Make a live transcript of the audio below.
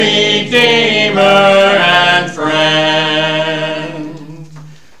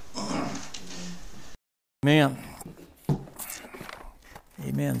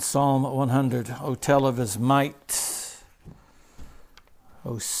Psalm 100. O tell of his might,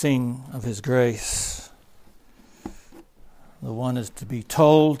 O sing of his grace. The one is to be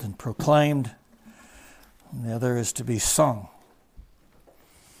told and proclaimed, and the other is to be sung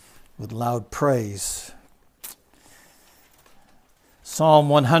with loud praise. Psalm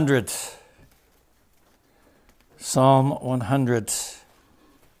 100. Psalm 100.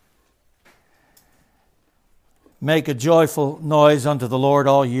 Make a joyful noise unto the Lord,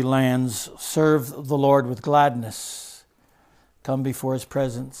 all ye lands. Serve the Lord with gladness. Come before his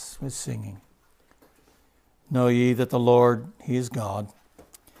presence with singing. Know ye that the Lord, he is God.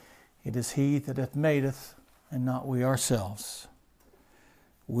 It is he that hath made us, and not we ourselves.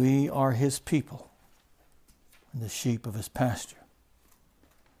 We are his people, and the sheep of his pasture.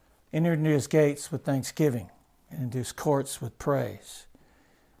 Enter into his gates with thanksgiving, and into his courts with praise.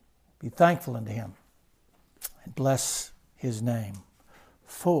 Be thankful unto him, and bless his name.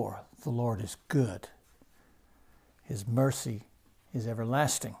 For the Lord is good. His mercy is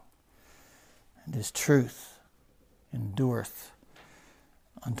everlasting, and his truth endureth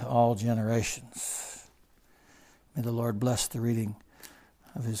unto all generations. May the Lord bless the reading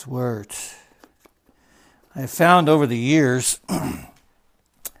of his word. I have found over the years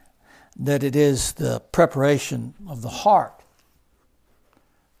that it is the preparation of the heart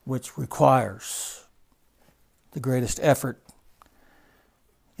which requires the greatest effort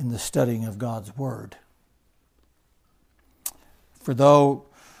in the studying of God's Word. For though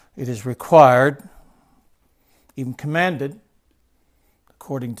it is required, even commanded,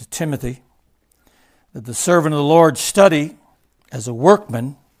 according to Timothy, that the servant of the Lord study as a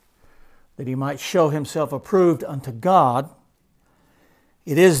workman, that he might show himself approved unto God,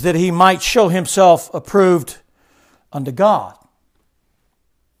 it is that he might show himself approved unto God,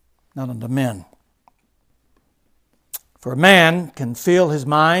 not unto men. For a man can feel his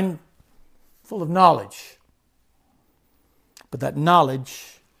mind full of knowledge, but that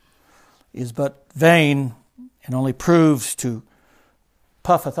knowledge is but vain and only proves to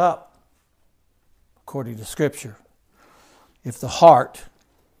puffeth up, according to Scripture, if the heart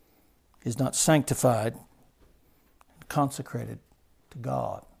is not sanctified and consecrated to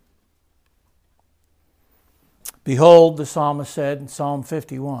God. Behold, the psalmist said in Psalm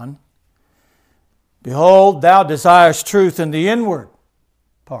 51, behold, thou desirest truth in the inward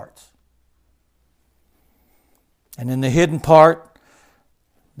parts, and in the hidden part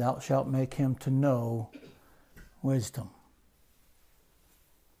thou shalt make him to know wisdom.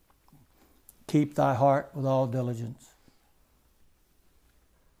 Keep thy heart with all diligence,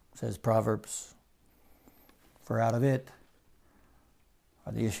 says Proverbs, for out of it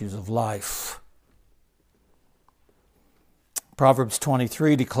are the issues of life. Proverbs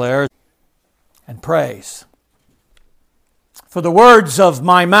 23 declares and prays, for the words of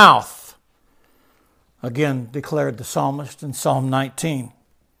my mouth, again declared the psalmist in Psalm 19,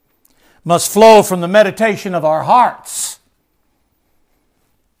 must flow from the meditation of our hearts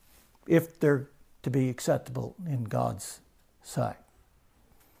if they're to be acceptable in God's sight.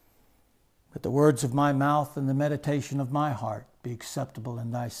 Let the words of my mouth and the meditation of my heart be acceptable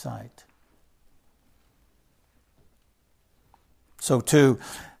in thy sight. So too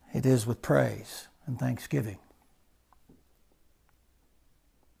it is with praise and thanksgiving.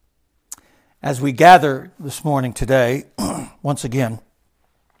 As we gather this morning today, once again,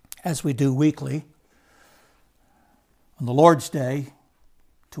 as we do weekly, on the Lord's Day,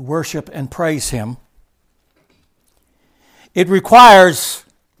 to worship and praise him, it requires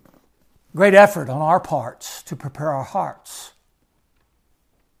great effort on our parts to prepare our hearts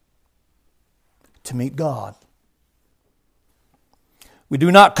to meet God. We do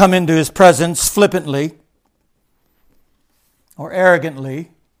not come into his presence flippantly or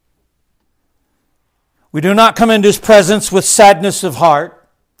arrogantly. We do not come into his presence with sadness of heart,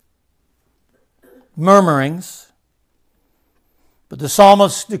 murmurings, but the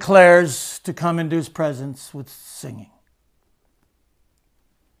psalmist declares to come into his presence with singing.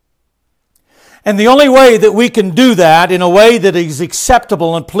 And the only way that we can do that in a way that is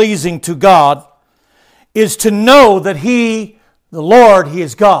acceptable and pleasing to God is to know that he, the Lord, he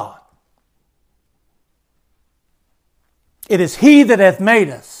is God. It is he that hath made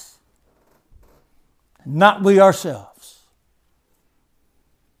us, not we ourselves.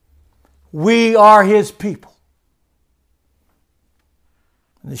 We are his people,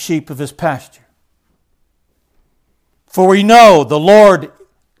 and the sheep of his pasture. For we know the Lord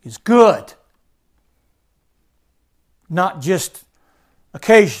is good, not just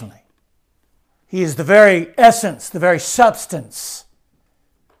occasionally. He is the very essence, the very substance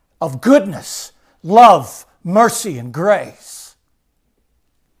of goodness, love, mercy, and grace.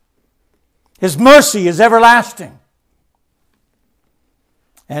 His mercy is everlasting.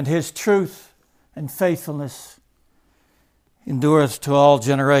 And His truth and faithfulness endureth to all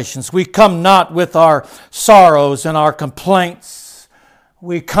generations. We come not with our sorrows and our complaints.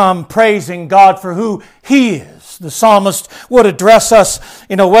 We come praising God for who He is. The psalmist would address us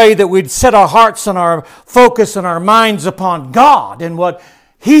in a way that we'd set our hearts and our focus and our minds upon God and what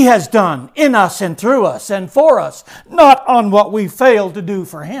He has done in us and through us and for us, not on what we failed to do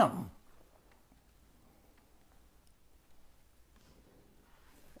for Him.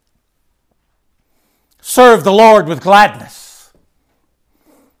 Serve the Lord with gladness.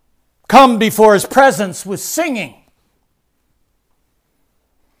 Come before His presence with singing.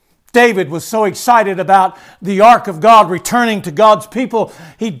 David was so excited about the ark of God returning to God's people,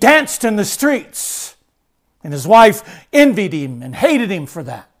 he danced in the streets. And his wife envied him and hated him for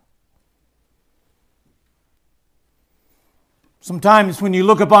that. Sometimes when you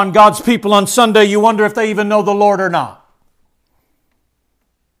look upon God's people on Sunday, you wonder if they even know the Lord or not.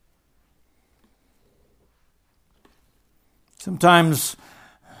 Sometimes,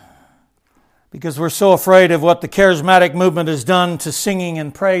 because we're so afraid of what the charismatic movement has done to singing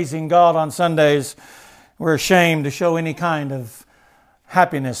and praising God on Sundays, we're ashamed to show any kind of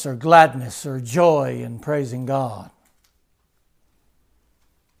happiness or gladness or joy in praising God.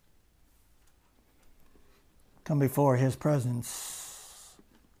 Come before His presence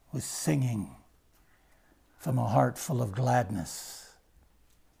with singing from a heart full of gladness.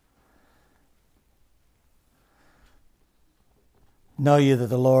 Know ye that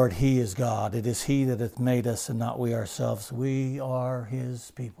the Lord, He is God. It is He that hath made us and not we ourselves. We are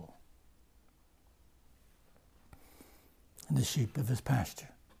His people and the sheep of His pasture.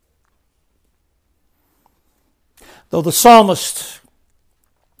 Though the psalmist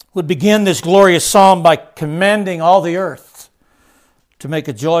would begin this glorious psalm by commanding all the earth to make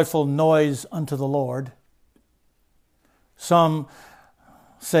a joyful noise unto the Lord, some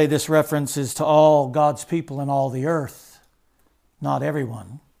say this reference is to all God's people in all the earth. Not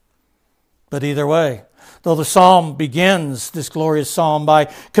everyone. But either way, though the psalm begins, this glorious psalm, by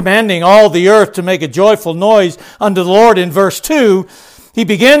commanding all the earth to make a joyful noise unto the Lord in verse 2, he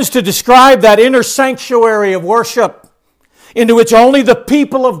begins to describe that inner sanctuary of worship into which only the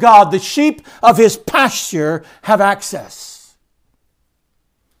people of God, the sheep of His pasture, have access.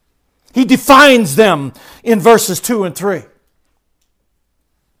 He defines them in verses 2 and 3.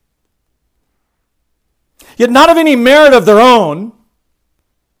 Yet not of any merit of their own,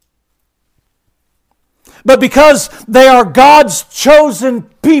 but because they are God's chosen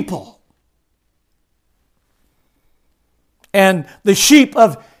people and the sheep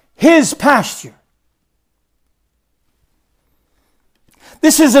of His pasture.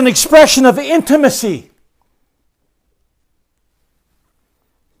 This is an expression of intimacy,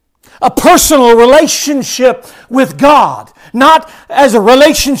 a personal relationship with God. Not as a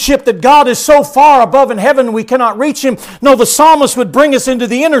relationship that God is so far above in heaven we cannot reach Him. No, the psalmist would bring us into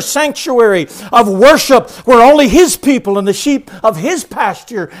the inner sanctuary of worship where only His people and the sheep of His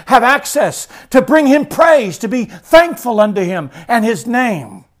pasture have access to bring Him praise, to be thankful unto Him and His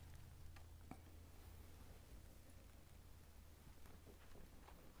name.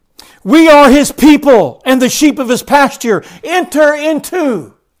 We are His people and the sheep of His pasture. Enter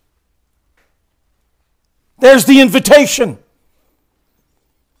into. There's the invitation.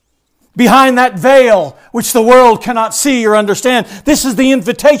 Behind that veil, which the world cannot see or understand, this is the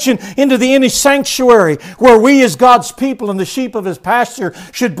invitation into the inner sanctuary where we as God's people and the sheep of His pasture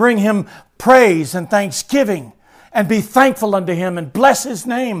should bring Him praise and thanksgiving and be thankful unto Him and bless His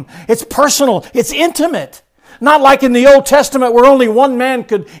name. It's personal. It's intimate. Not like in the Old Testament where only one man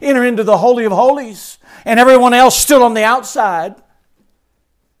could enter into the Holy of Holies and everyone else stood on the outside.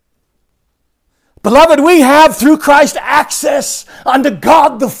 Beloved, we have through Christ access unto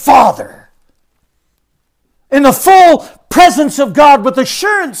God the Father in the full presence of God with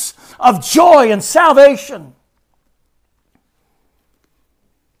assurance of joy and salvation.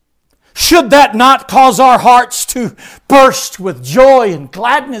 Should that not cause our hearts to burst with joy and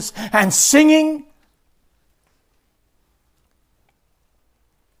gladness and singing?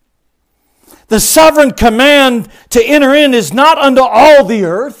 The sovereign command to enter in is not unto all the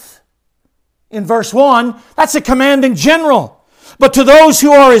earth. In verse 1, that's a command in general. But to those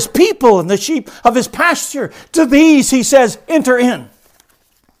who are His people and the sheep of His pasture, to these He says, enter in.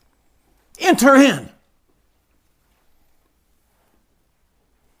 Enter in.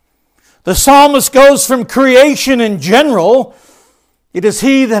 The psalmist goes from creation in general, it is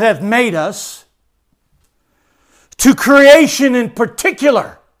He that hath made us, to creation in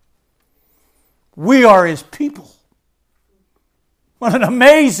particular. We are His people. What an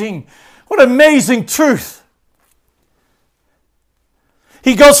amazing What amazing truth.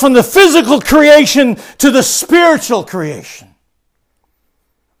 He goes from the physical creation to the spiritual creation.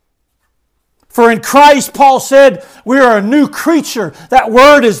 For in Christ, Paul said, we are a new creature. That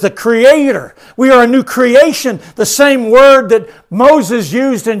word is the creator. We are a new creation. The same word that Moses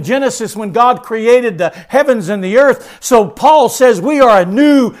used in Genesis when God created the heavens and the earth. So Paul says we are a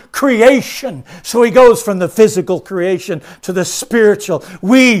new creation. So he goes from the physical creation to the spiritual.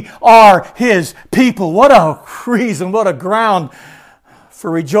 We are His people. What a reason, what a ground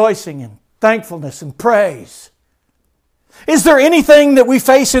for rejoicing and thankfulness and praise. Is there anything that we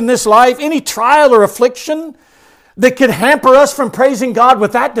face in this life, any trial or affliction, that could hamper us from praising God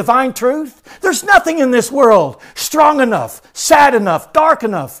with that divine truth? There's nothing in this world strong enough, sad enough, dark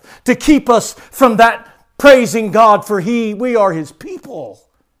enough to keep us from that praising God, for we are His people.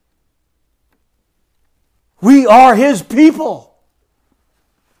 We are His people.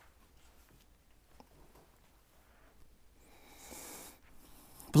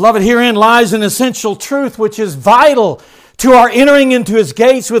 Beloved, herein lies an essential truth which is vital to our entering into His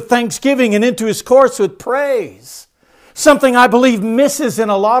gates with thanksgiving and into His courts with praise. Something I believe misses in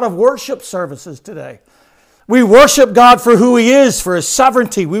a lot of worship services today. We worship God for who He is, for His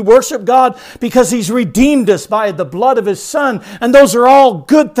sovereignty. We worship God because He's redeemed us by the blood of His Son. And those are all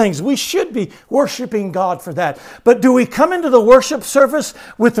good things. We should be worshiping God for that. But do we come into the worship service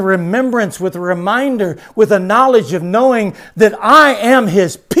with a remembrance, with a reminder, with a knowledge of knowing that I am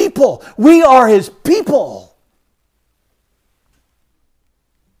His people? We are His people.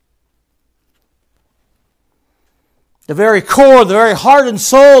 The very core, the very heart and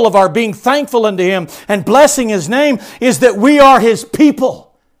soul of our being thankful unto Him and blessing His name is that we are His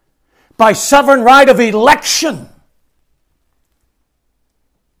people by sovereign right of election.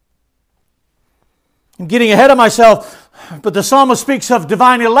 I'm getting ahead of myself, but the psalmist speaks of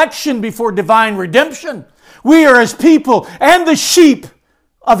divine election before divine redemption. We are His people and the sheep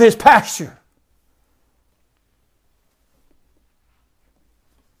of His pasture.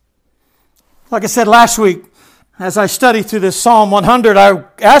 Like I said last week, as I study through this Psalm 100,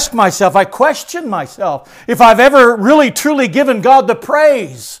 I question myself if I've ever really truly given God the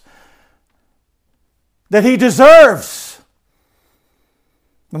praise that He deserves.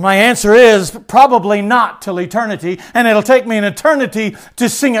 And my answer is probably not till eternity, and it'll take me an eternity to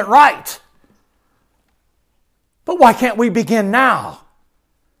sing it right. But why can't we begin now?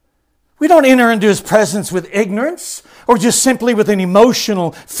 We don't enter into His presence with ignorance or just simply with an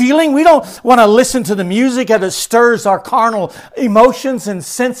emotional feeling. We don't want to listen to the music as it stirs our carnal emotions and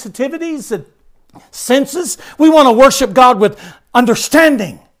sensitivities and senses. We want to worship God with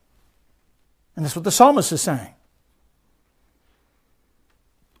understanding. And that's what the psalmist is saying.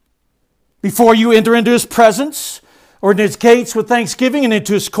 Before you enter into His presence or into His gates with thanksgiving and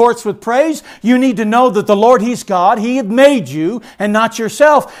into His courts with praise, you need to know that the Lord, He's God. He had made you and not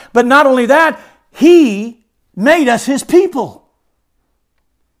yourself. But not only that, He made us His people.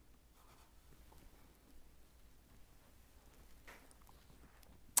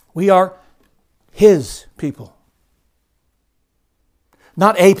 We are His people.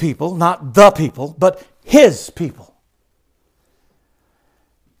 Not a people, not the people, but His people.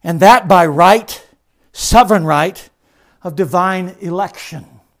 And that by right, sovereign right, of divine election.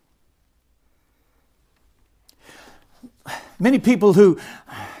 Many people who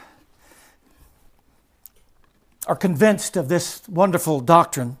are convinced of this wonderful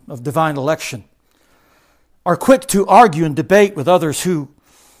doctrine of divine election are quick to argue and debate with others who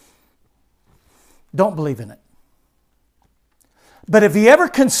don't believe in it. But have you ever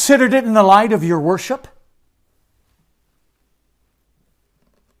considered it in the light of your worship?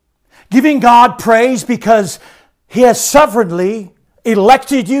 Giving God praise because He has sovereignly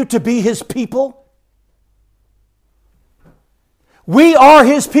elected you to be His people? We are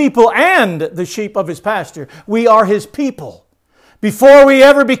His people and the sheep of His pasture. We are His people. Before we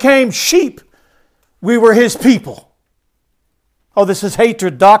ever became sheep, we were His people. Oh, this is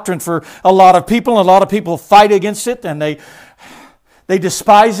hatred doctrine for a lot of people. And a lot of people fight against it and they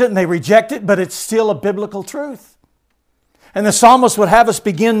despise it and they reject it, but it's still a biblical truth. And the psalmist would have us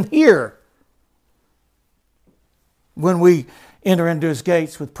begin here when we enter into His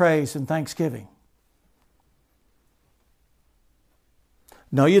gates with praise and thanksgiving.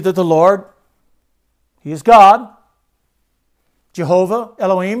 Know ye that the Lord, He is God, Jehovah,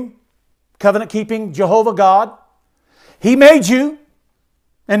 Elohim, covenant-keeping Jehovah God. He made you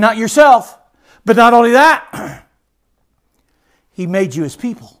and not yourself. But not only that, He made you His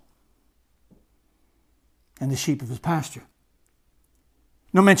people and the sheep of His pasture.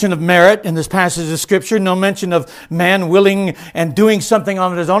 No mention of merit in this passage of Scripture. No mention of man willing and doing something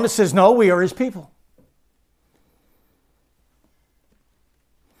on his own. It says, no, we are His people.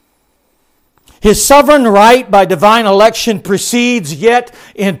 His sovereign right by divine election proceeds yet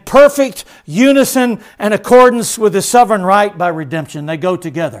in perfect unison and accordance with His sovereign right by redemption. They go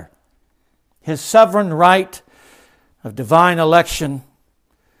together. His sovereign right of divine election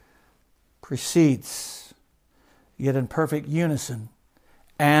proceeds yet in perfect unison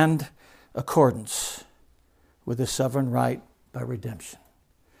and accordance with His sovereign right by redemption.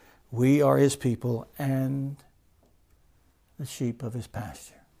 We are His people and the sheep of His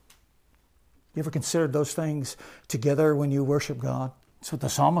pasture. You ever considered those things together when you worship God? That's what the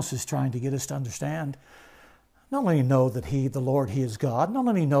psalmist is trying to get us to understand. Not only know that He, the Lord, He is God. Not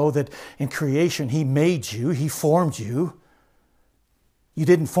only know that in creation He made you, He formed you. You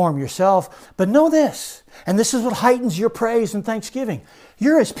didn't form yourself. But know this, and this is what heightens your praise and thanksgiving.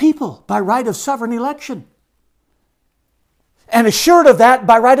 You're His people by right of sovereign election. And assured of that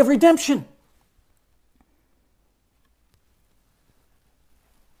by right of redemption.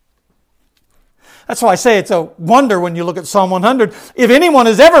 That's why I say it's a wonder when you look at Psalm 100. If anyone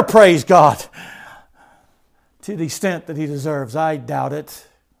has ever praised God to the extent that he deserves, I doubt it.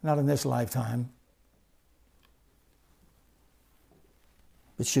 Not in this lifetime.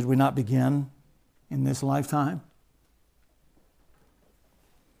 But should we not begin in this lifetime?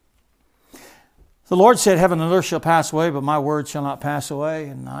 The Lord said, heaven and earth shall pass away, but my word shall not pass away.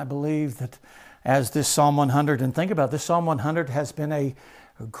 And I believe that as this Psalm 100, and think about this, Psalm 100 has been a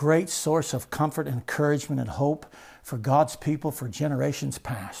great source of comfort, encouragement, and hope for God's people for generations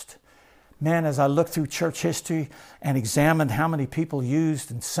past. Man, as I looked through church history and examined how many people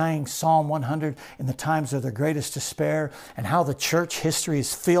used and sang Psalm 100 in the times of their greatest despair, and how the church history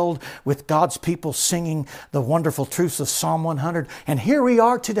is filled with God's people singing the wonderful truths of Psalm 100. And here we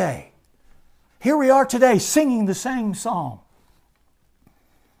are today. Here we are today singing the same psalm.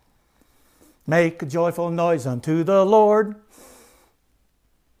 Make a joyful noise unto the Lord.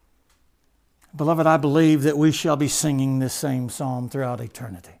 Beloved, I believe that we shall be singing this same psalm throughout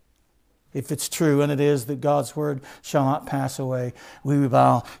eternity. If it's true, and it is, that God's word shall not pass away, we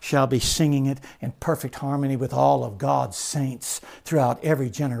shall be singing it in perfect harmony with all of God's saints throughout every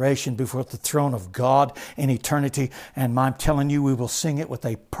generation before the throne of God in eternity. And I'm telling you, we will sing it with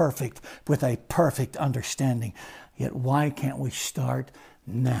a perfect understanding. Yet why can't we start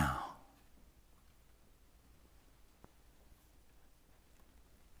now?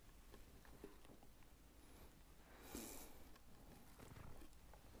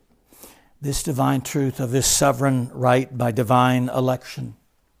 This divine truth of this sovereign right by divine election,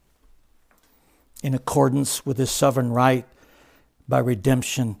 in accordance with His sovereign right by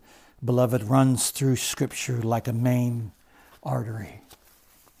redemption, beloved, runs through Scripture like a main artery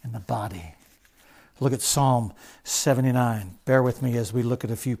in the body. Look at Psalm 79. Bear with me as we look at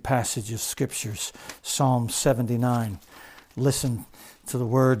a few passages of Scriptures. Psalm 79. Listen to the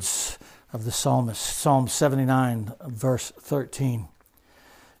words of the psalmist. Psalm 79, verse 13.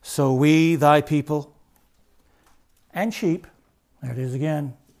 So we, thy people, and sheep, there it is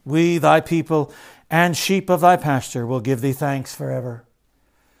again, we, thy people, and sheep of thy pasture, will give thee thanks forever.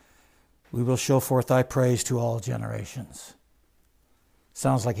 We will show forth thy praise to all generations.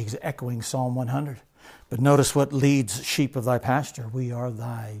 Sounds like he's echoing Psalm 100. But notice what leads sheep of thy pasture. We are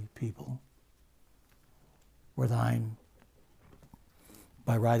thy people. We're thine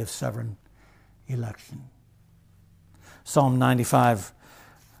by right of sovereign election. Psalm 95,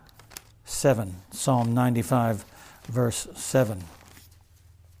 7. Psalm 95, verse 7.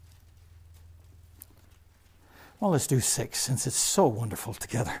 Well, let's do 6 since it's so wonderful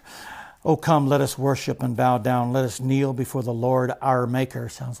together. Oh, come, let us worship and bow down. Let us kneel before the Lord our Maker.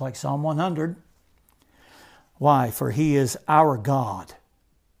 Sounds like Psalm 100. Why? For He is our God,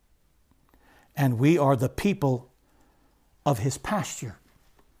 and we are the people of His pasture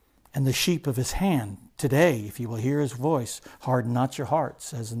and the sheep of His hand. Today, if you will hear His voice, harden not your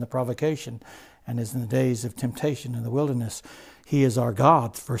hearts, as in the provocation and as in the days of temptation in the wilderness. He is our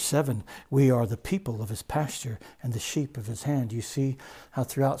God. Verse 7, we are the people of His pasture and the sheep of His hand. You see how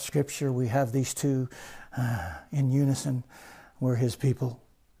throughout Scripture we have these two in unison. We're His people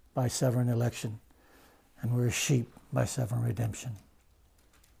by sovereign election, and we're His sheep by sovereign redemption.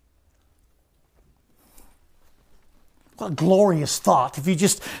 What a glorious thought. If you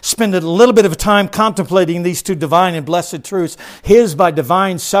just spend a little bit of time contemplating these two divine and blessed truths, His by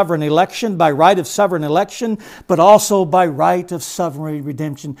divine sovereign election, by right of sovereign election, but also by right of sovereign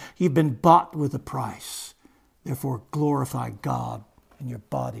redemption. You've been bought with a price. Therefore, glorify God in your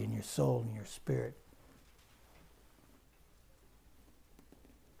body, in your soul, in your spirit.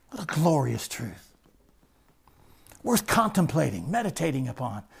 What a glorious truth. Worth contemplating, meditating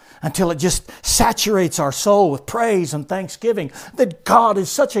upon, until it just saturates our soul with praise and thanksgiving that God is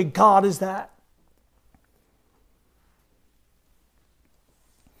such a God as that.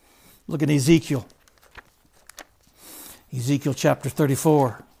 Look at Ezekiel. Ezekiel chapter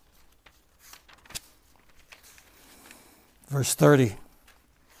 34, verse 30.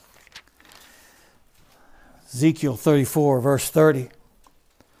 Ezekiel 34, verse 30.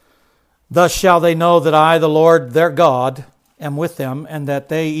 Thus shall they know that I, the Lord their God, am with them, and that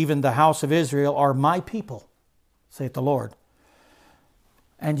they, even the house of Israel, are my people, saith the Lord.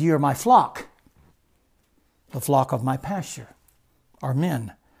 And ye are my flock, the flock of my pasture, are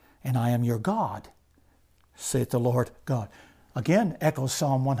men, and I am your God, saith the Lord God. Again, echoes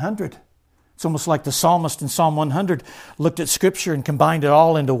Psalm 100. It's almost like the psalmist in Psalm 100 looked at Scripture and combined it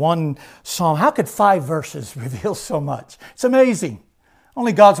all into one psalm. How could 5 verses reveal so much? It's amazing.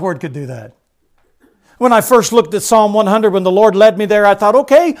 Only God's Word could do that. When I first looked at Psalm 100, when the Lord led me there, I thought,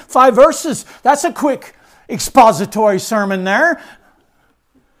 okay, 5 verses. That's a quick expository sermon there.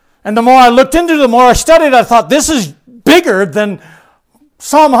 And the more I looked into it, the more I studied, I thought, this is bigger than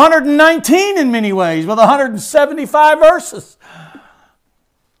Psalm 119 in many ways, with 175 verses.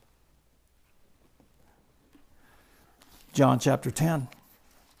 John chapter 10.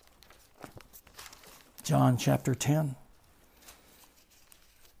 John chapter 10.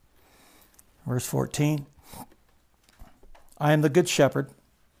 Verse 14. I am the good shepherd,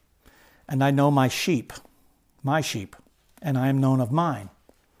 and I know my sheep, and I am known of mine.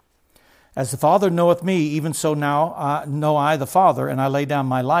 As the Father knoweth me, even so now know I the Father, and I lay down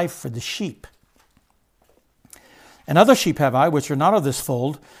my life for the sheep. And other sheep have I, which are not of this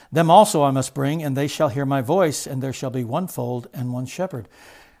fold. Them also I must bring, and they shall hear my voice, and there shall be one fold and one shepherd.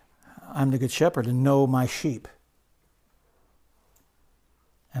 I am the good shepherd, and know my sheep,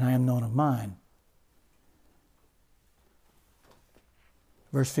 and I am known of mine.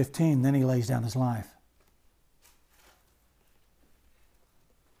 Verse 15, then he lays down his life.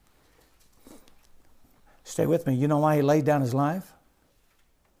 Stay with me. You know why he laid down his life?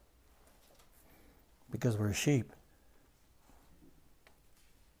 Because we're sheep.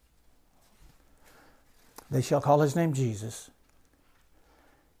 They shall call his name Jesus,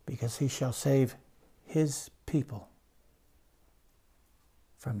 because he shall save his people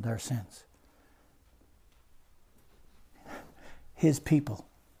from their sins. His people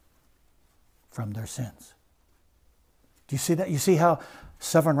from their sins. Do you see that? You see how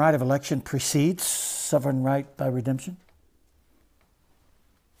sovereign right of election precedes sovereign right by redemption?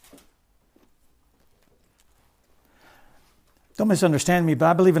 Don't misunderstand me, but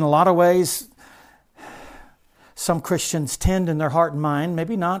I believe in a lot of ways some Christians tend in their heart and mind,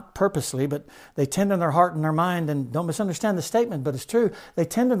 maybe not purposely, but they tend in their heart and their mind, and don't misunderstand the statement, but it's true, they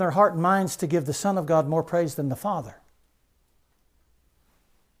tend in their heart and minds to give the Son of God more praise than the Father.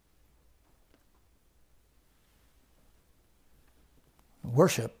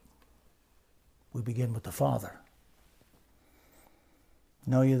 Worship, we begin with the Father.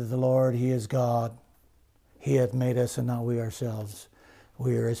 Know ye that the Lord, He is God. He hath made us and not we ourselves.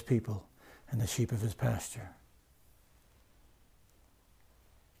 We are His people and the sheep of His pasture.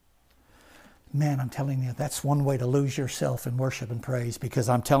 Man, I'm telling you, that's one way to lose yourself in worship and praise, because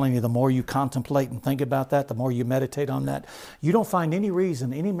I'm telling you, the more you contemplate and think about that, the more you meditate on that, you don't find any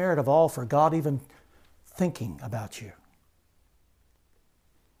reason, any merit of all for God even thinking about you.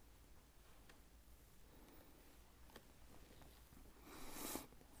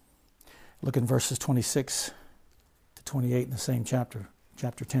 Look in verses 26 to 28 in the same chapter,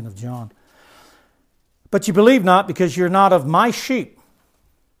 chapter 10 of John. But you believe not, because you're not of my sheep.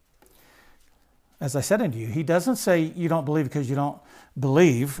 As I said unto you, he doesn't say you don't believe because you don't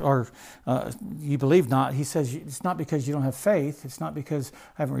believe, or you believe not. He says it's not because you don't have faith. It's not because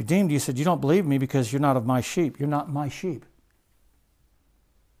I haven't redeemed you. He said you don't believe me because you're not of my sheep. You're not my sheep.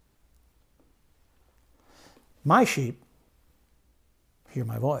 My sheep hear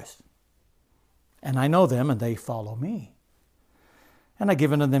my voice. And I know them, and they follow me. And I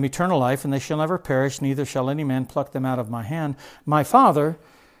give unto them eternal life, and they shall never perish, neither shall any man pluck them out of my hand. My Father,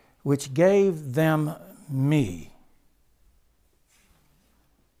 which gave them me,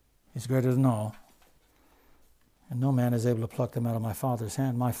 is greater than all, and no man is able to pluck them out of my Father's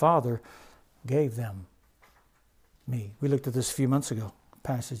hand. My Father gave them me. We looked at this a few months ago, a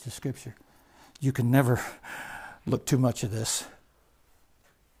passage of Scripture. You can never look too much of this.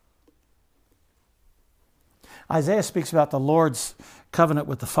 Isaiah speaks about the Lord's covenant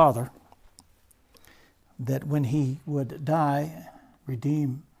with the Father, that when He would die,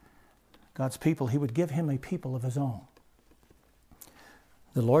 redeem God's people, He would give him a people of His own.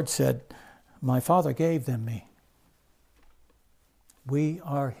 The Lord said, my Father gave them me. We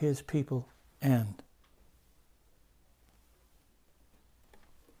are His people and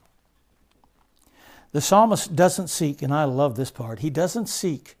the psalmist doesn't seek, and I love this part, he doesn't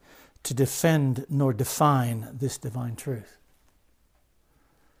seek to defend nor define this divine truth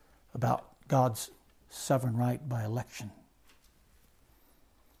about God's sovereign right by election.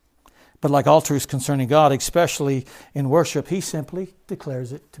 But like all truths concerning God, especially in worship, he simply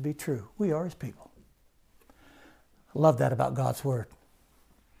declares it to be true. We are His people. I love that about God's Word.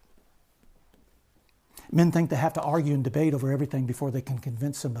 Men think they have to argue and debate over everything before they can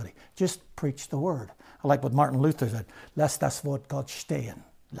convince somebody. Just preach the Word. I like what Martin Luther said, "Lass das Wort Gott stehen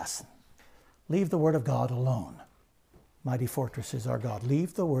lassen." Leave the Word of God alone. Mighty fortress is our God.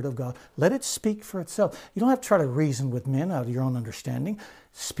 Leave the Word of God. Let it speak for itself. You don't have to try to reason with men out of your own understanding.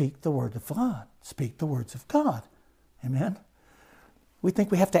 Speak the Word of God. Speak the words of God. Amen? We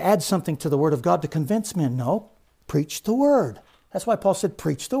think we have to add something to the Word of God to convince men. No, preach the Word. That's why Paul said,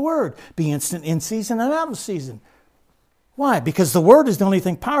 preach the Word. Be instant in season and out of season. Why? Because the Word is the only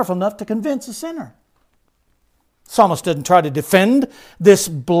thing powerful enough to convince a sinner. Psalmist doesn't try to defend this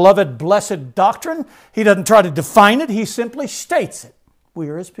beloved, blessed doctrine. He doesn't try to define it. He simply states it. We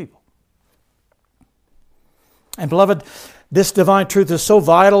are His people. And beloved, this divine truth is so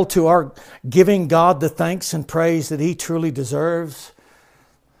vital to our giving God the thanks and praise that He truly deserves.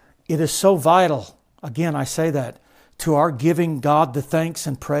 It is so vital, again I say that, to our giving God the thanks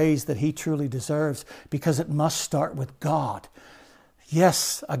and praise that He truly deserves, because it must start with God.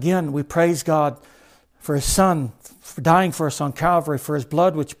 Yes, again, we praise God for His Son, for dying for us on Calvary, for His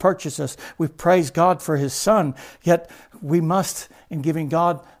blood which purchased us. We praise God for His Son. Yet we must, in giving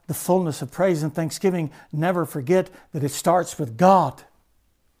God the fullness of praise and thanksgiving, never forget that it starts with God.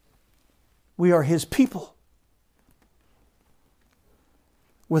 We are His people,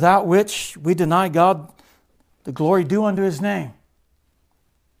 without which we deny God the glory due unto His name.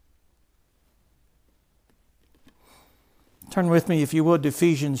 Turn with me, if you would, to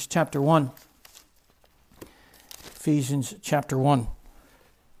Ephesians chapter 1. Ephesians chapter 1.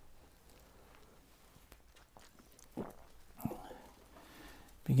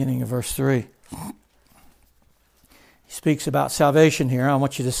 Beginning of verse 3. He speaks about salvation here. I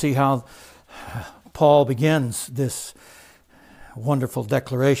want you to see how Paul begins this wonderful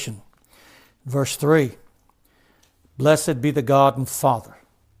declaration. Verse 3. Blessed be the God and Father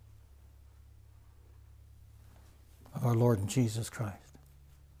of our Lord and Jesus Christ.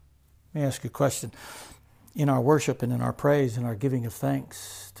 Let me ask you a question. In our worship and in our praise and our giving of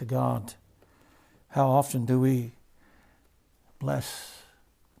thanks to God, how often do we bless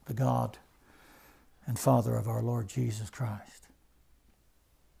the God and Father of our Lord Jesus Christ,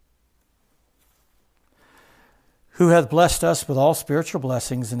 who hath blessed us with all spiritual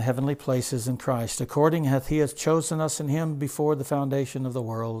blessings in heavenly places in Christ, according hath He has chosen us in Him before the foundation of the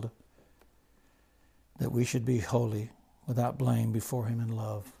world, that we should be holy, without blame before Him in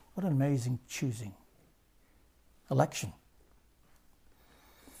love. What an amazing choosing. Election.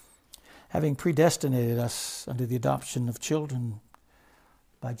 Having predestinated us unto the adoption of children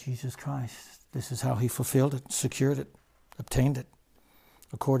by Jesus Christ. This is how He fulfilled it, secured it, obtained it,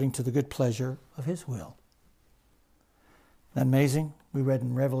 according to the good pleasure of His will. Isn't that amazing? We read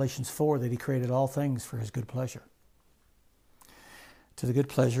in Revelations 4 that He created all things for His good pleasure. To the good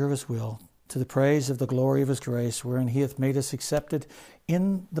pleasure of His will, to the praise of the glory of His grace, wherein He hath made us accepted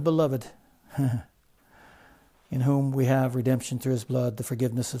in the Beloved, in whom we have redemption through His blood, the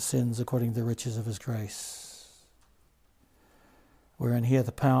forgiveness of sins according to the riches of His grace, wherein He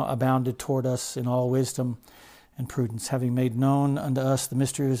hath abounded toward us in all wisdom and prudence, having made known unto us the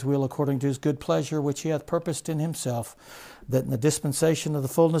mystery of His will according to His good pleasure, which He hath purposed in Himself, that in the dispensation of the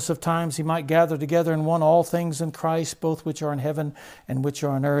fullness of times He might gather together in one all things in Christ, both which are in heaven and which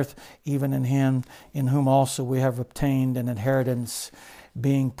are on earth, even in Him, in whom also we have obtained an inheritance,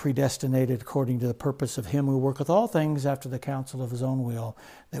 being predestinated according to the purpose of Him who worketh all things after the counsel of His own will,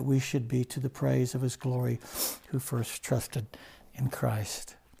 that we should be to the praise of His glory, who first trusted in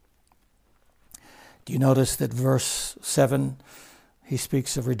Christ. Do you notice that verse 7, he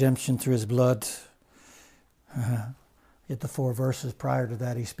speaks of redemption through His blood? Yet the 4 verses prior to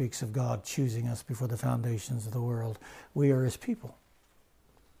that, he speaks of God choosing us before the foundations of the world. We are His people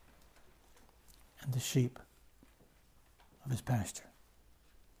and the sheep of His pasture.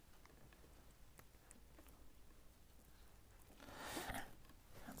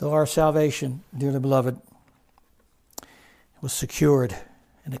 Though our salvation, dearly beloved, was secured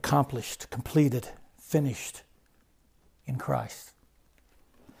and accomplished, completed, finished in Christ,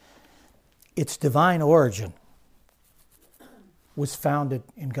 its divine origin was founded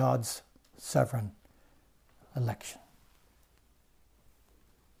in God's sovereign election.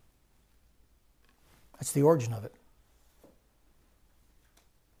 That's the origin of it.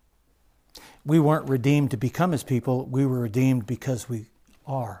 We weren't redeemed to become His people. We were redeemed because we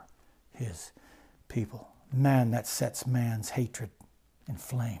are His people. Man, that sets man's hatred in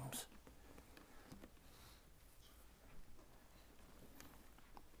flames.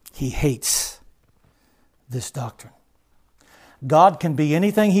 He hates this doctrine. God can be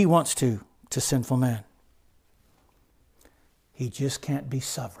anything He wants to sinful man. He just can't be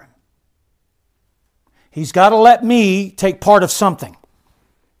sovereign. He's got to let me take part of something.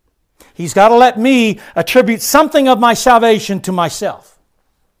 He's got to let me attribute something of my salvation to myself.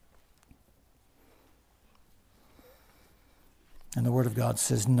 And the Word of God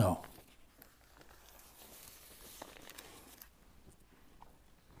says no.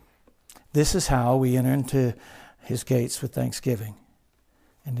 This is how we enter into His gates with thanksgiving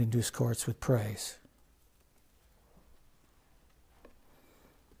and into His courts with praise.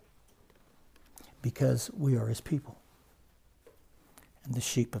 Because we are His people and the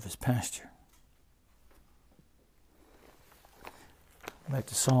sheep of His pasture. Back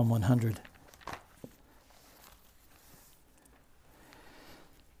to Psalm 100.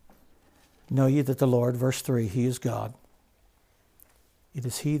 Know ye that the Lord, verse 3, He is God. It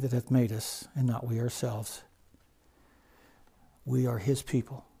is He that hath made us, and not we ourselves. We are His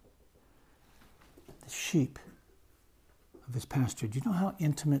people, the sheep of His pasture. Do you know how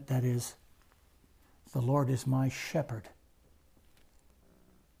intimate that is? The Lord is my shepherd.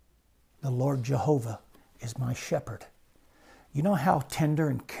 The Lord Jehovah is my shepherd. You know how tender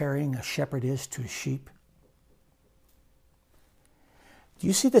and caring a shepherd is to his sheep? Do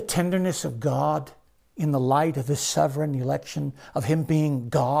you see the tenderness of God in the light of His sovereign election, of Him being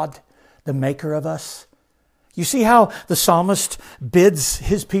God, the maker of us? You see how the psalmist bids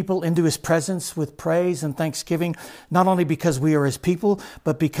his people into His presence with praise and thanksgiving, not only because we are His people,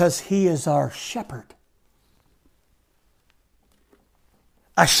 but because He is our shepherd.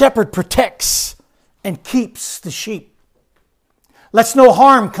 A shepherd protects and keeps the sheep. Lets no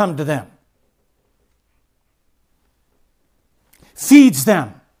harm come to them. Feeds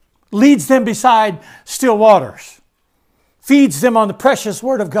them. Leads them beside still waters. Feeds them on the precious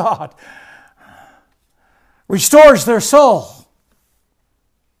Word of God. Restores their soul.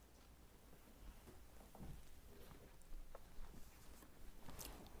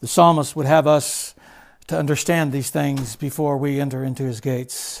 The psalmist would have us to understand these things before we enter into His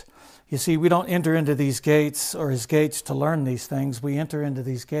gates. You see, we don't enter into these gates or His gates to learn these things. We enter into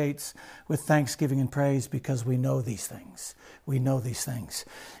these gates with thanksgiving and praise because we know these things. We know these things.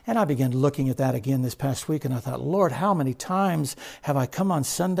 And I began looking at that again this past week, and I thought, Lord, how many times have I come on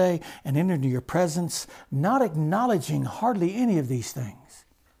Sunday and entered into Your presence not acknowledging hardly any of these things?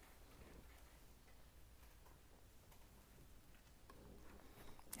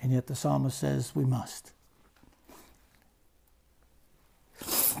 And yet the psalmist says we must.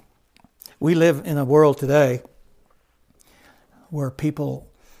 We live in a world today where people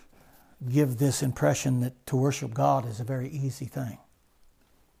give this impression that to worship God is a very easy thing.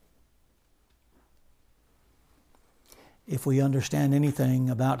 If we understand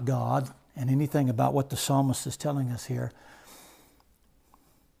anything about God and anything about what the psalmist is telling us here,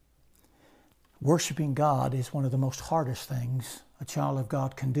 worshiping God is one of the most hardest things a child of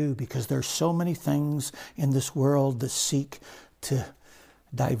God can do, because there's so many things in this world that seek to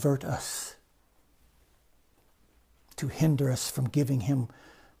divert us, to hinder us from giving Him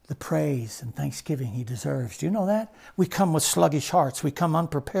the praise and thanksgiving He deserves. Do you know that? We come with sluggish hearts. We come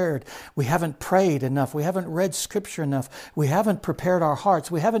unprepared. We haven't prayed enough. We haven't read Scripture enough. We haven't prepared our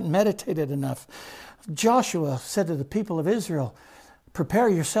hearts. We haven't meditated enough. Joshua said to the people of Israel, prepare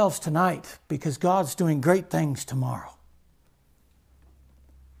yourselves tonight because God's doing great things tomorrow.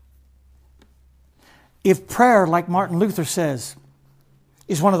 If prayer, like Martin Luther says,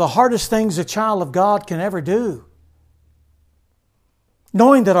 is one of the hardest things a child of God can ever do,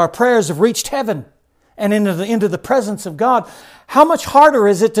 knowing that our prayers have reached heaven and into the presence of God, how much harder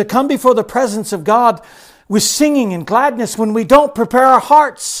is it to come before the presence of God with singing and gladness when we don't prepare our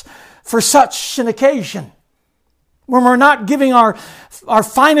hearts for such an occasion? When we're not giving our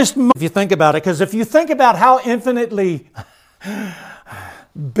finest... If you think about it, because if you think about how infinitely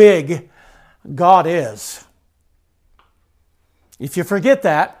big God is, if you forget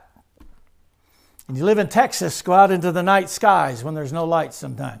that, and you live in Texas, go out into the night skies when there's no light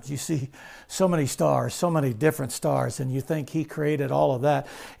sometimes. You see so many stars, so many different stars, and you think He created all of that.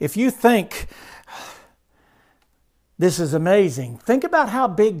 If you think this is amazing, think about how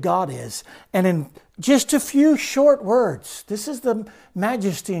big God is. And in Just a few short words. This is the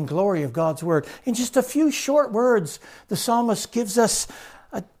majesty and glory of God's Word. In just a few short words, the psalmist gives us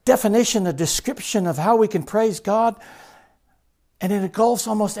a definition, a description of how we can praise God. And it engulfs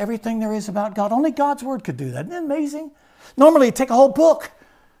almost everything there is about God. Only God's Word could do that. Isn't that amazing? Normally it'd take a whole book,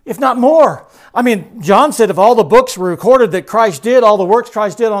 if not more. I mean, John said if all the books were recorded that Christ did, all the works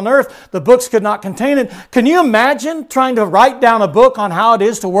Christ did on earth, the books could not contain it. Can you imagine trying to write down a book on how it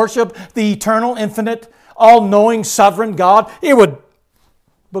is to worship the eternal, infinite, all-knowing, sovereign God?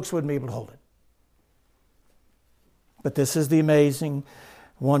 Books wouldn't be able to hold it. But this is the amazing,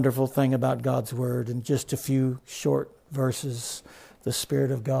 wonderful thing about God's Word. In just a few short verses, the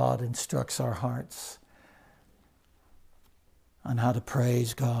Spirit of God instructs our hearts on how to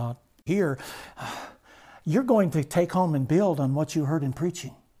praise God. Here, you're going to take home and build on what you heard in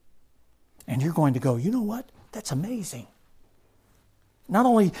preaching. And you're going to go, you know what? That's amazing. Not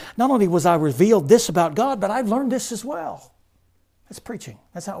only was I revealed this about God, but I've learned this as well. That's preaching.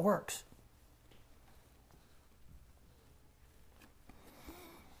 That's how it works.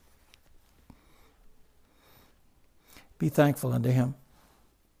 Be thankful unto Him.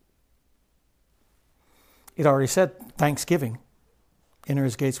 It already said thanksgiving. Enter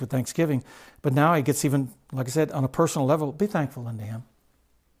His gates with thanksgiving. But now it gets even, like I said, on a personal level, be thankful unto Him.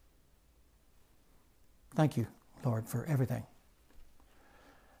 Thank you, Lord, for everything.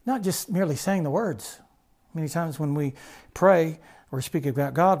 Not just merely saying the words. Many times when we pray or speak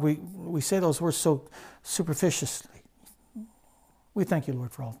about God, we say those words so superficially. We thank you,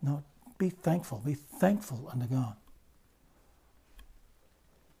 Lord, for all. No, be thankful. Be thankful unto God.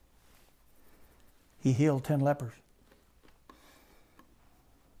 He healed 10 lepers.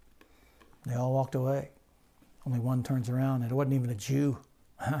 They all walked away. Only one turns around, and it wasn't even a Jew.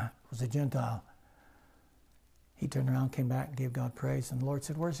 It was a Gentile. He turned around, came back, and gave God praise. And the Lord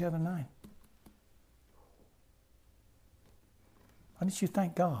said, where's the other 9? Why didn't you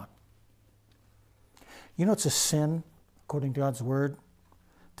thank God? You know it's a sin, according to God's Word,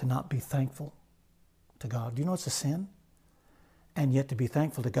 to not be thankful to God. Do you know it's a sin? And yet to be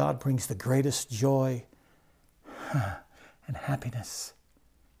thankful to God brings the greatest joy and happiness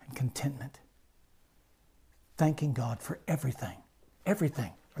and contentment. Thanking God for everything.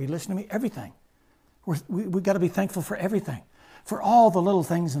 Everything. Are you listening to me? Everything. We've got to be thankful for everything. For all the little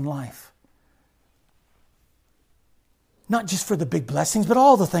things in life. Not just for the big blessings, but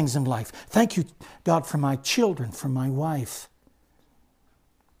all the things in life. Thank you, God, for my children, for my wife.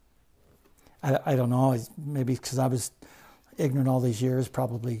 I don't know, maybe because I was ignorant all these years,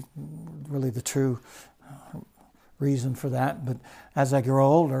 probably really the true reason for that. But as I grow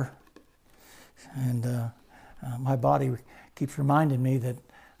older, and my body keeps reminding me that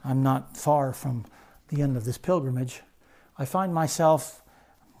I'm not far from the end of this pilgrimage, I find myself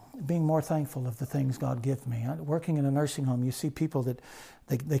being more thankful of the things God gives me. Working in a nursing home, you see people that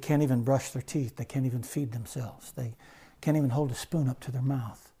they can't even brush their teeth. They can't even feed themselves. They can't even hold a spoon up to their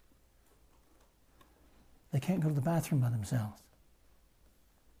mouth. They can't go to the bathroom by themselves.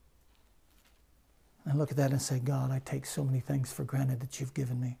 I look at that and say, God, I take so many things for granted that you've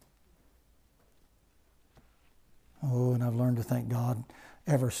given me. Oh, and I've learned to thank God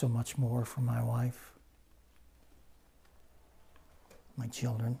ever so much more for my wife, my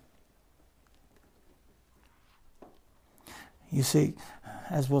children. You see,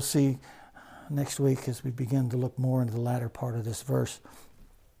 as we'll see next week as we begin to look more into the latter part of this verse,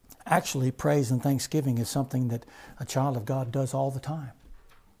 actually, praise and thanksgiving is something that a child of God does all the time.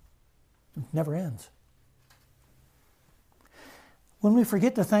 It never ends. When we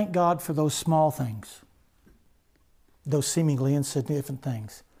forget to thank God for those small things, those seemingly insignificant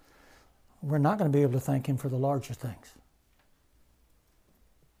things, we're not going to be able to thank Him for the larger things.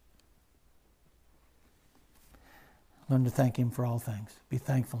 Learn to thank Him for all things. Be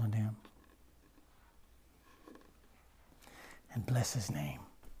thankful unto Him. And bless His name.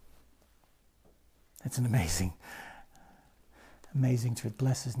 It's an amazing truth.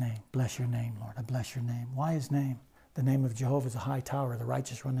 Bless His name. Bless your name, Lord. I bless your name. Why His name? The name of Jehovah is a high tower. The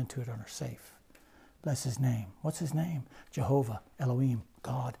righteous run into it and are safe. Bless His name. What's His name? Jehovah, Elohim,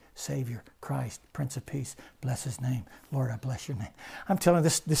 God, Savior, Christ, Prince of Peace. Bless His name. Lord, I bless your name. I'm telling you,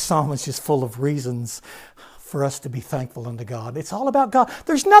 this psalm is just full of reasons for us to be thankful unto God. It's all about God.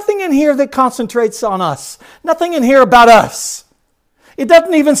 There's nothing in here that concentrates on us. Nothing in here about us. It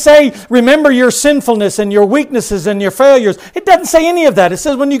doesn't even say, remember your sinfulness and your weaknesses and your failures. It doesn't say any of that. It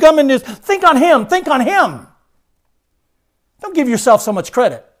says when you come in this, think on Him. Think on Him. Don't give yourself so much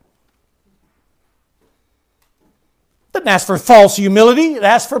credit. It doesn't ask for false humility. It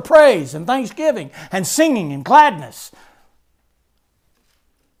asks for praise and thanksgiving and singing and gladness.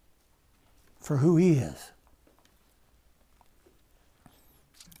 for who He is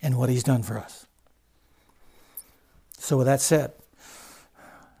and what He's done for us. So with that said,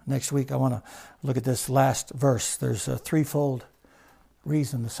 next week I want to look at this last verse. There's a threefold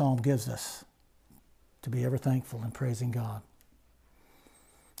reason the psalm gives us to be ever thankful and praising God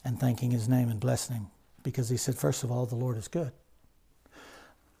and thanking His name and blessing Him. Because He said, first of all, the Lord is good.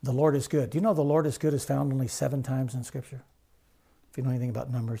 The Lord is good. Do you know the Lord is good is found only 7 times in Scripture? If you know anything about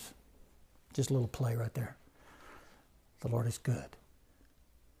numbers, just a little play right there. The Lord is good.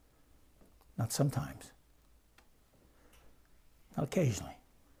 Not sometimes. Not occasionally.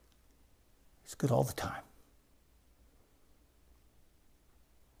 He's good all the time.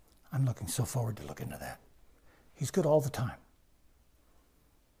 I'm looking so forward to look into that. He's good all the time.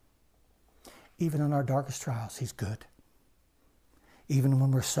 Even in our darkest trials, He's good. Even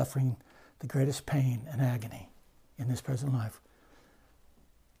when we're suffering the greatest pain and agony in this present life,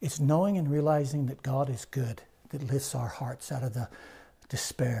 it's knowing and realizing that God is good that lifts our hearts out of the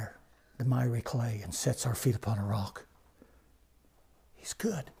despair, the miry clay, and sets our feet upon a rock. He's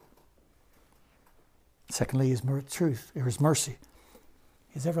good. Secondly, His truth, or His mercy,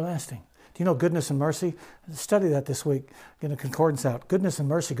 is everlasting. Do you know goodness and mercy? Study that this week. Get a concordance out. Goodness and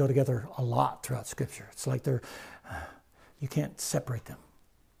mercy go together a lot throughout Scripture. It's like you can't separate them.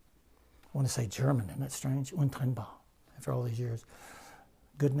 I want to say German, isn't that strange? Untrennbar, after all these years.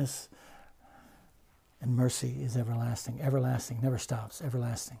 Goodness and mercy is everlasting. Everlasting, never stops,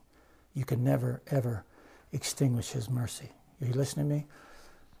 everlasting. You can never, ever extinguish His mercy. Are you listening to me?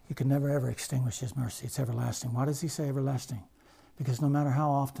 You can never, ever extinguish His mercy. It's everlasting. Why does He say everlasting? Because no matter how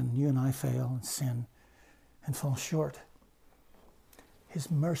often you and I fail and sin and fall short,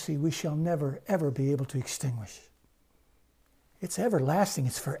 His mercy we shall never, ever be able to extinguish. It's everlasting.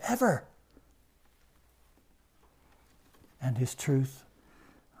 It's forever. And His truth,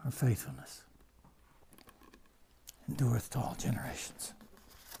 or faithfulness, endureth to all generations.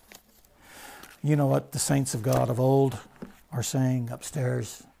 You know what the saints of God of old are saying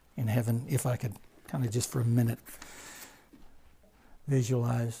upstairs in heaven, if I could kind of just for a minute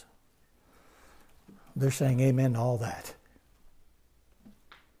visualize. They're saying amen to all that.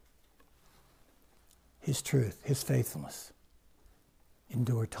 His truth, His faithfulness,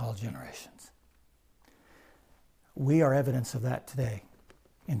 endured to all generations. We are evidence of that today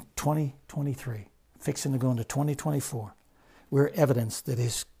in 2023, fixing to go into 2024. We're evidence that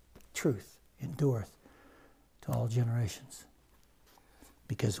His truth endureth to all generations.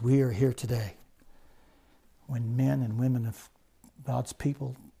 Because we are here today when men and women of God's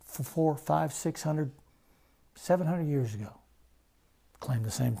people 400, 500, 600, 700 years ago claimed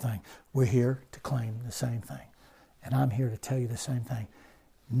the same thing. We're here to claim the same thing. And I'm here to tell you the same thing.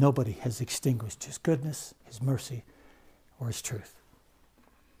 Nobody has extinguished His goodness, His mercy, or His truth.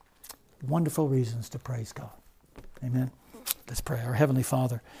 Wonderful reasons to praise God. Amen. Let's pray. Our Heavenly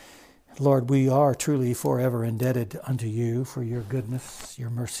Father, Lord, we are truly forever indebted unto You for Your goodness, Your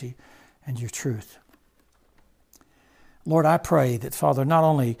mercy, and Your truth. Lord, I pray that, Father, not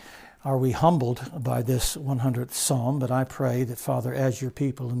only are we humbled by this 100th Psalm, but I pray that, Father, as Your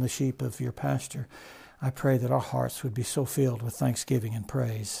people and the sheep of Your pasture, I pray that our hearts would be so filled with thanksgiving and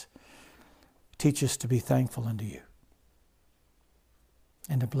praise. Teach us to be thankful unto You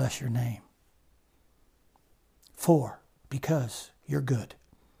and to bless Your name. Because You're good.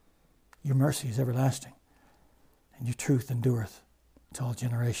 Your mercy is everlasting, and Your truth endureth to all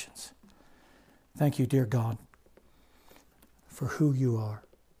generations. Thank You, dear God, for who You are.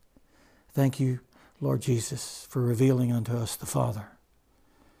 Thank You, Lord Jesus, for revealing unto us the Father,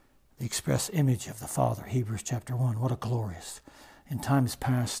 the express image of the Father, Hebrews chapter 1. What a glorious. In times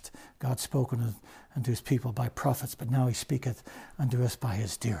past, God spoken unto His people by prophets, but now He speaketh unto us by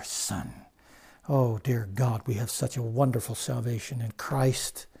His dear Son. Oh, dear God, we have such a wonderful salvation in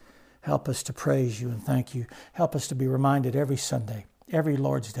Christ. Help us to praise You and thank You. Help us to be reminded every Sunday, every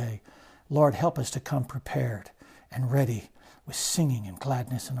Lord's Day. Lord, help us to come prepared and ready with singing and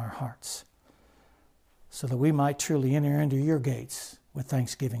gladness in our hearts, so that we might truly enter into Your gates with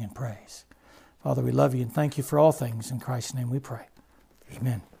thanksgiving and praise. Father, we love You and thank You for all things. In Christ's name we pray.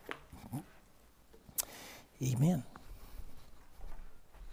 Amen. Amen.